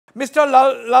Mr.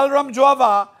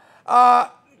 Lalramzauva,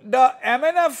 the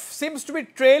MNF seems to be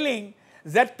trailing.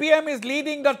 ZPM is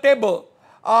leading the table.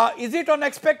 Is it on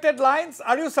expected lines?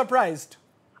 Are you surprised?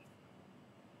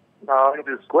 It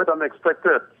is quite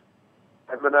unexpected.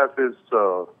 MNF is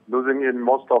losing in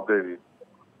most of the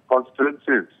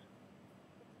constituencies.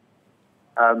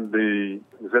 And the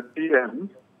ZPM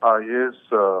is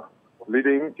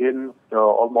leading in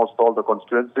almost all the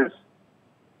constituencies.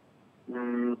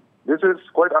 This is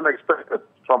quite unexpected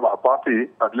from our party,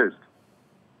 at least.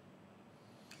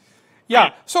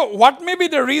 Yeah. So what may be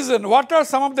the reason? What are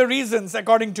some of the reasons,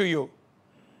 according to you?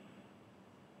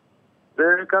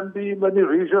 There can be many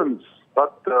reasons,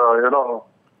 but,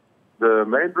 the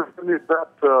main reason is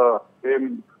that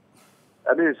in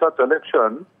any such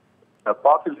election, a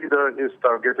party leader is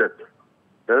targeted.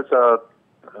 There's a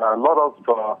lot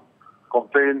of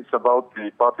complaints about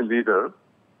the party leader,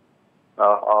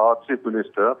 our Chief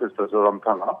Minister, Mr.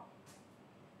 𝗟𝗓𝗓𝗏,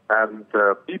 and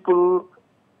people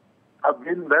have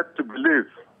been led to believe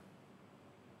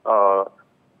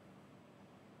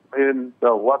in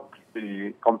what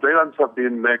the complainants have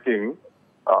been making,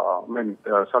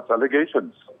 such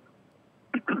allegations.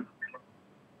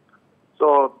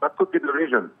 So that could be the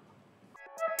reason.